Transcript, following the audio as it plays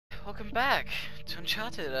Welcome back to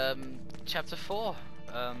Uncharted, Chapter 4,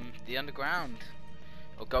 The Underground,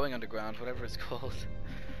 or Going Underground, whatever it's called.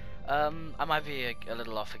 I might be a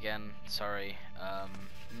little off again, sorry.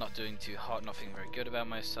 Not doing too hot, not feeling very good about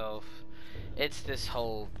myself. It's this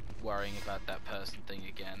whole worrying about that person thing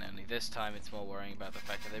again, only this time it's more worrying about the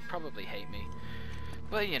fact that they probably hate me.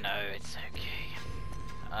 But you know, it's okay.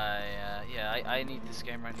 I need this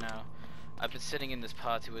game right now. I've been sitting in this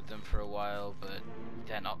party with them for a while, but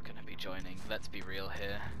they're not gonna be joining. Let's be real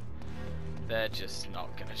here. They're just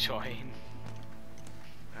not gonna join.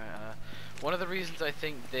 One of the reasons I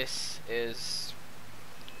think this is,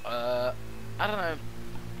 I don't know,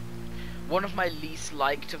 one of my least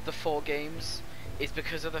liked of the 4 games is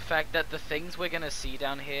because of the fact that the things we're gonna see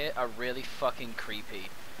down here are really fucking creepy.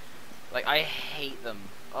 Like, I hate them.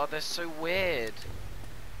 Oh, they're so weird.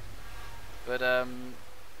 But,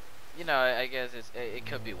 you know, I guess it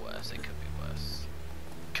could be worse. It could be worse.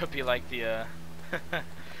 Could be like the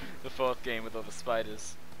the 4th game with all the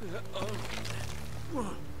spiders.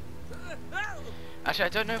 Actually, I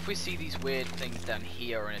don't know if we see these weird things down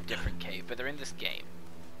here or in a different cave, but they're in this game.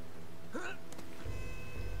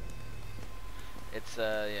 It's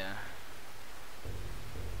yeah.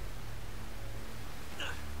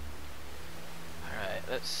 Alright,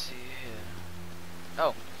 let's see here.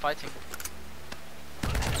 Oh, fighting.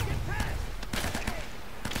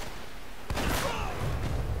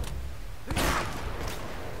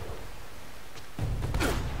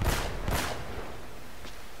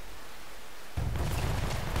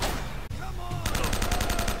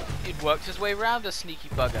 He'd worked his way around, the sneaky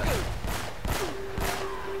bugger.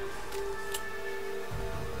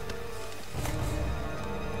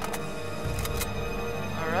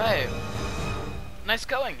 Alright. Nice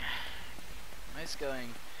going. Nice going.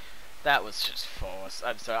 That was just forced.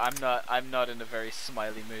 I'm sorry, I'm not in a very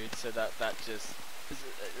smiley mood, so that just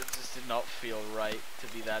did not feel right to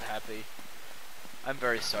be that happy. I'm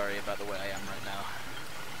very sorry about the way I am right now.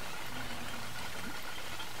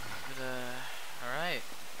 But alright.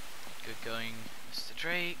 Good going, Mr.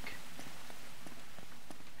 Drake.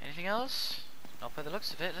 Anything else? Not by the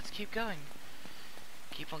looks of it. Let's keep going.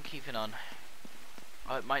 Keep on keeping on.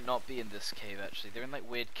 Oh, it might not be in this cave actually. They're in like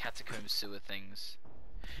weird catacomb sewer things.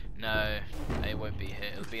 No, it won't be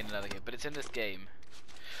here. It'll be in another game, but it's in this game.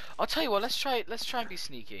 I'll tell you what. Let's try and be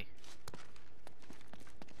sneaky.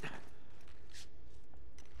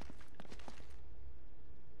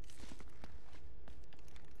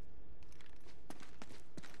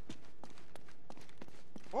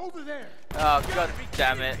 Over there. Oh, god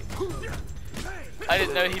damn it. I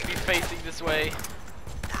didn't know he'd be facing this way.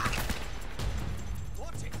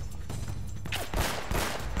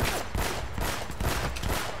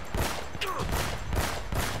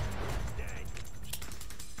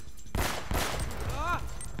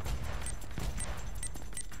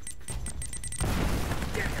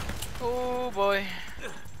 Oh boy.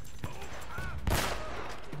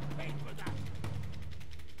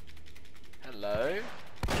 Hello?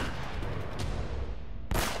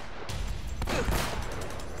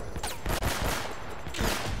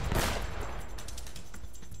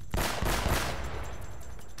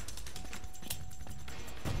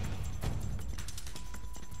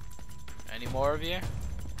 Any more of you?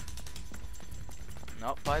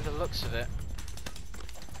 Not by the looks of it.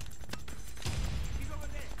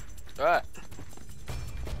 Ah.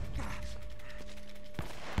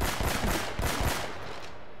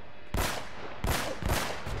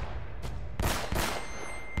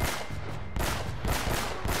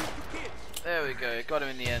 There we go, got him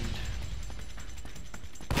in the end.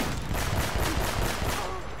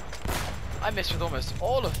 I missed with almost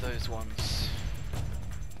all of those ones.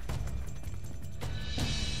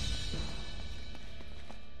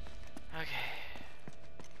 Okay.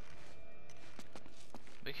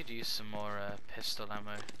 We could use some more pistol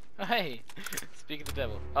ammo. Oh, hey! Speak of the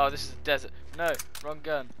devil. Oh, this is a desert. No, wrong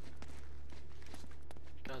gun.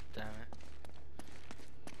 God damn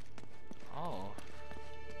it. Oh.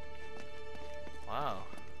 Wow.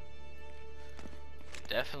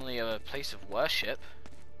 Definitely a place of worship.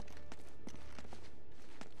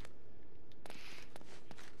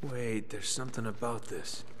 Wait, there's something about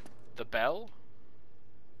this. The bell?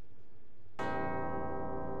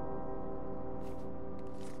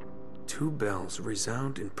 Two bells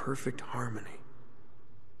resound in perfect harmony.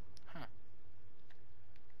 Huh.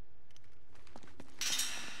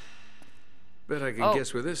 Bet I can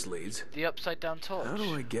guess where this leads. The upside down torch. How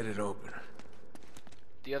do I get it open?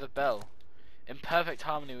 The other bell. In perfect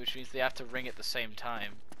harmony, which means they have to ring at the same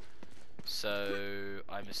time. So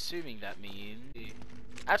I'm assuming that means...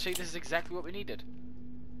 Actually, this is exactly what we needed.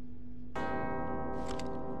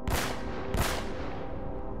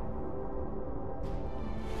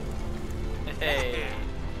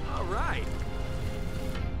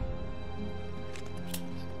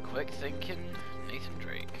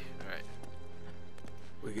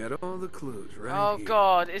 Got all the clues right Oh here.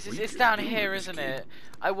 God, it's just down do here, this, isn't kid. it?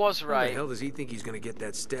 I was How the right. hell does he think he's gonna get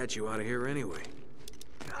that statue out of here anyway?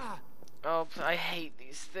 Oh, I hate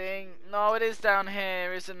these things. No, it is down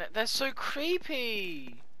here, isn't it? They're so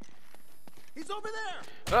creepy. He's over there.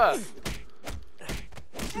 Ah.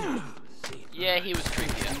 Yeah, he was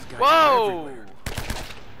creepier. Whoa!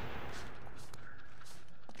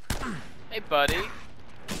 Hey, buddy.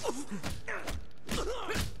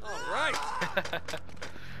 All right.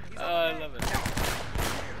 Oh, I love it.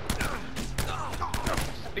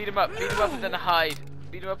 Beat him up and then hide.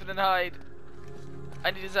 Beat him up and then hide.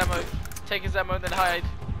 I need his ammo. Take his ammo and then hide.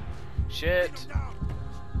 Shit.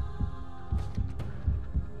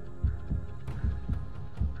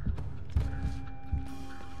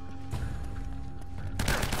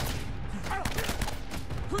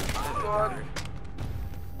 Go on.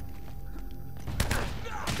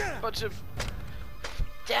 Bunch of...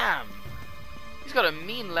 Damn. He's got a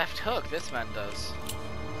mean left hook, this man does.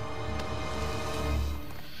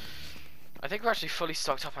 I think we're actually fully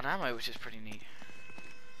stocked up on ammo, which is pretty neat.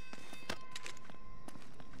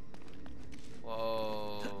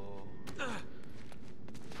 Whoa.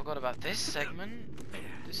 Forgot about this segment.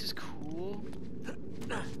 This is cool.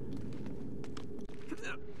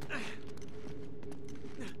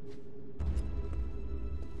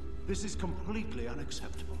 This is completely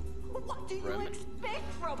unacceptable. What do you Roman.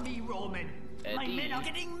 expect from me, Roman? My Eddie. men are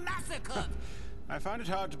getting massacred. I find it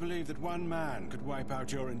hard to believe that one man could wipe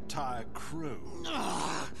out your entire crew.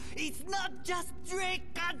 Ugh, it's not just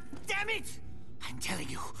Drake, god damn it! I'm telling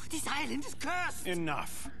you, this island is cursed.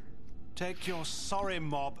 Enough. Take your sorry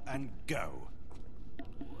mob and go.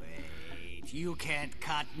 Wait, you can't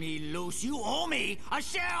cut me loose. You owe me a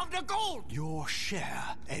share of the gold. Your share,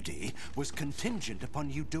 Eddie, was contingent upon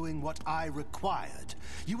you doing what I required.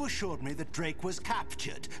 You assured me that Drake was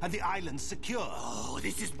captured and the island secure. Oh,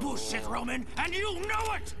 this is bullshit, Roman, and you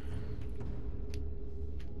know it.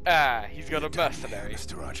 Ah, he's got a You're done mercenary. here,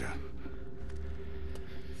 Mr. Roger.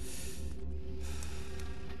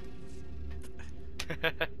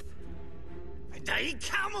 Dai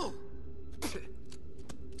camel.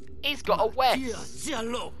 He's got a wet. Dear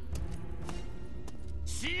Zello.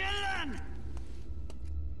 Cielan.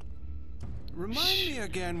 Remind me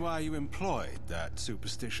again why you employed that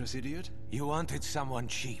superstitious idiot. You wanted someone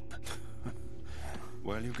cheap.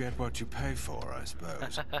 Well, you get what you pay for, I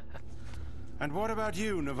suppose. And what about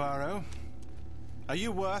you, Navarro? Are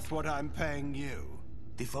you worth what I'm paying you?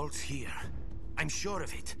 The vault's here. I'm sure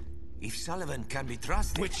of it. If Sullivan can be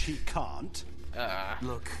trusted... Which he can't.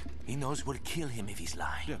 Look, he knows we'll kill him if he's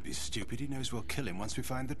lying. Don't be stupid. He knows we'll kill him once we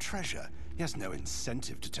find the treasure. He has no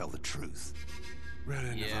incentive to tell the truth.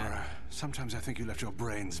 Really, Yeah. Navarro, sometimes I think you left your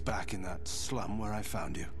brains back in that slum where I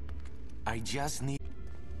found you. I just need...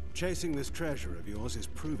 Chasing this treasure of yours is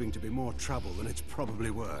proving to be more trouble than it's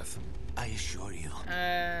probably worth. I assure you,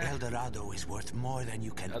 El Dorado is worth more than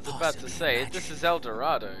you can I was possibly about to say, imagine. this is El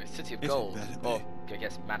Dorado, City of It Gold. better be. Or, I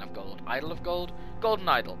guess, Man of Gold. Idol of Gold? Golden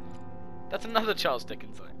Idol. That's another Charles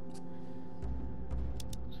Dickens thing.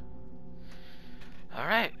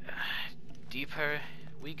 Alright. Deeper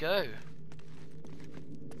we go.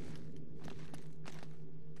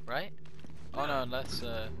 Right? Oh no, unless,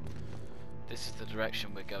 this is the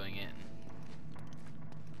direction we're going in.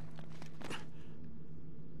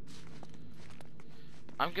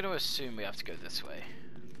 I'm gonna assume we have to go this way.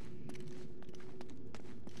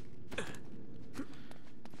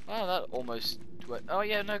 Oh, that almost... Oh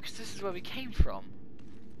yeah, no, because this is where we came from.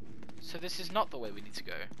 So this is not the way we need to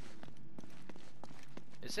go.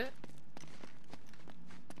 Is it?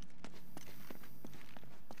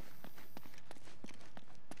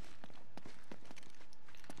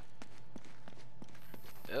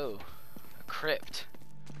 Oh, a crypt.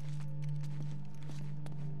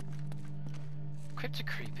 Crypts are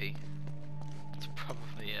creepy. It's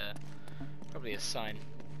probably a sign.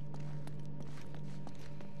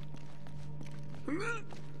 Are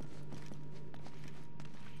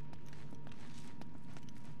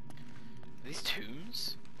these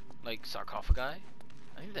tombs? Like sarcophagi?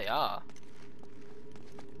 I think they are.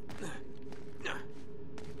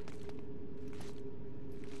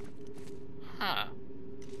 Huh.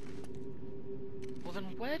 Well then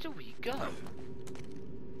where do we go?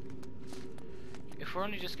 If we're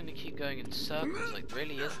only just gonna keep going in circles, like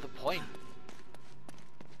really is the point?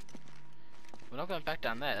 We're not going back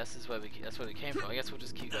down there. That's where we came from. I guess we'll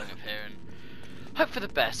just keep going up here and hope for the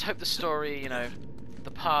best. Hope the story, you know,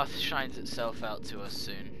 the path shines itself out to us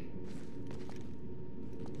soon.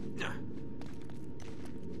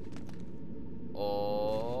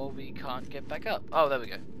 Or we can't get back up. Oh, there we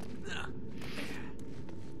go.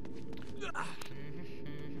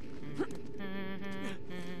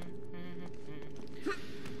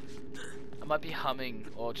 might be humming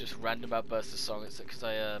or just random outbursts of song. It's because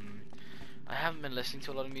I haven't been listening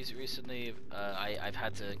to a lot of music recently. I've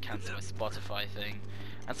had to cancel my Spotify thing,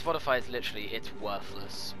 and Spotify is literally it's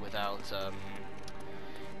worthless without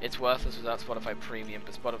Spotify Premium.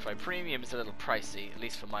 But Spotify Premium is a little pricey, at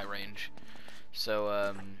least for my range. So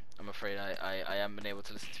I'm afraid I haven't been able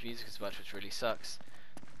to listen to music as much, which really sucks.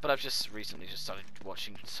 But I've just recently just started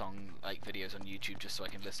watching song videos on YouTube just so I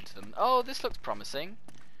can listen to them. Oh, this looks promising.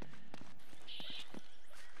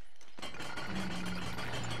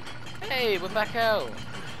 Hey, we're back out.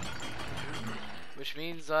 Which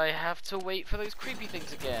means I have to wait for those creepy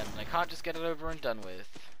things again. I can't just get it over and done with.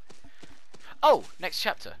 Oh, next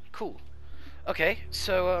chapter. Cool. Okay,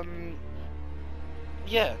 so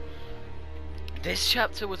yeah. This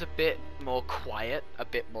chapter was a bit more quiet, a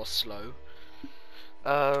bit more slow.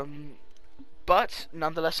 But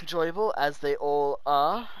nonetheless enjoyable, as they all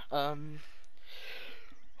are.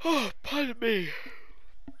 Oh, pardon me.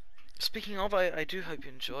 Speaking of, I do hope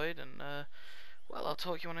you enjoyed, and well, I'll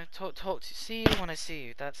talk to you when I see you when I see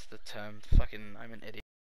you. That's the term. Fucking, I'm an idiot.